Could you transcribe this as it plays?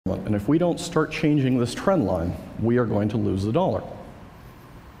And if we don't start changing this trend line, we are going to lose the dollar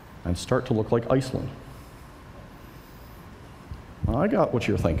and start to look like Iceland. Now, I got what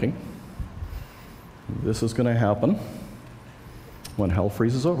you're thinking. This is going to happen when hell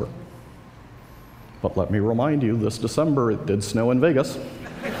freezes over. But let me remind you, this December it did snow in Vegas.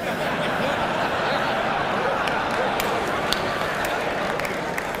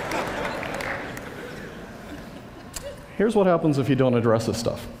 Here's what happens if you don't address this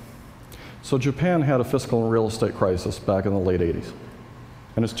stuff. So Japan had a fiscal and real estate crisis back in the late 80s.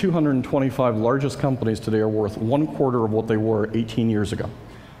 And its 225 largest companies today are worth 1/4 of what they were 18 years ago.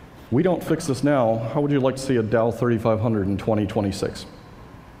 We don't fix this now, how would you like to see a Dow 3500 in 2026?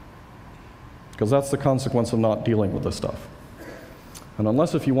 Because that's the consequence of not dealing with this stuff. And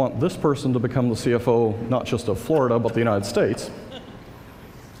unless if you want this person to become the CFO, not just of Florida, but the United States,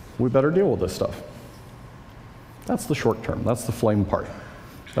 we better deal with this stuff. That's the short term, that's the flame part.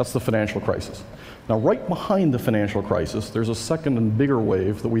 That's the financial crisis. Now, right behind the financial crisis, there's a second and bigger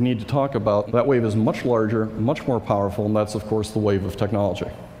wave that we need to talk about. That wave is much larger, much more powerful, and that's, of course, the wave of technology.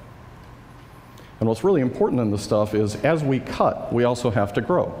 And what's really important in this stuff is, as we cut, we also have to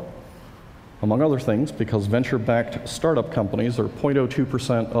grow. Among other things, because venture-backed startup companies are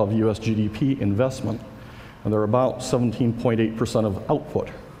 0.02% of US GDP investment, and they're about 17.8% of output.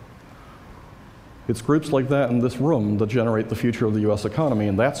 It's groups like that in this room that generate the future of the US economy,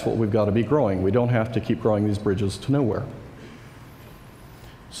 and that's what we've got to be growing. We don't have to keep growing these bridges to nowhere.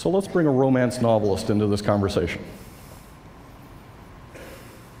 So let's bring a romance novelist into this conversation.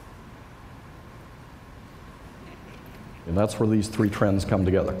 And that's where these three trends come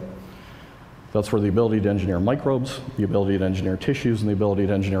together. That's where the ability to engineer microbes, the ability to engineer tissues, and the ability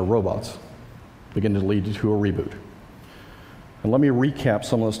to engineer robots begin to lead to a reboot. And let me recap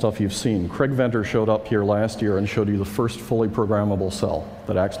some of the stuff you've seen. Craig Venter showed up here last year and showed you the first fully programmable cell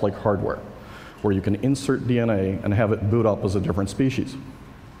that acts like hardware, where you can insert DNA and have it boot up as a different species.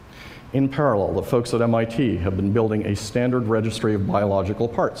 In parallel, the folks at MIT have been building a standard registry of biological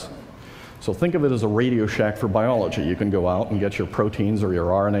parts. So think of it as a Radio Shack for biology. You can go out and get your proteins or your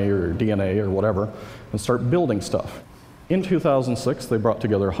RNA or your DNA or whatever and start building stuff. In 2006, they brought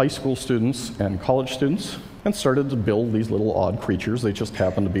together high school students and college students and started to build these little odd creatures. They just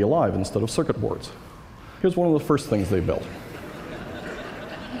happened to be alive instead of circuit boards. Here's one of the first things they built.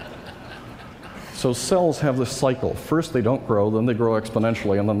 So cells have this cycle. First they don't grow, then they grow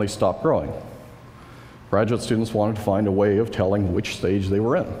exponentially, and then they stop growing. Graduate students wanted to find a way of telling which stage they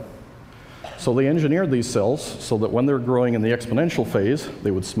were in. So they engineered these cells so that when they're growing in the exponential phase,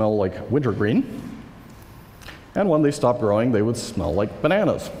 they would smell like wintergreen. And when they stopped growing, they would smell like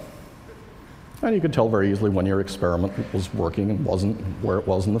bananas. And you could tell very easily when your experiment was working and wasn't, where it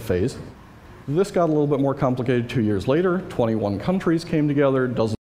was in the phase. This got a little bit more complicated 2 years later. 21 countries came together, dozens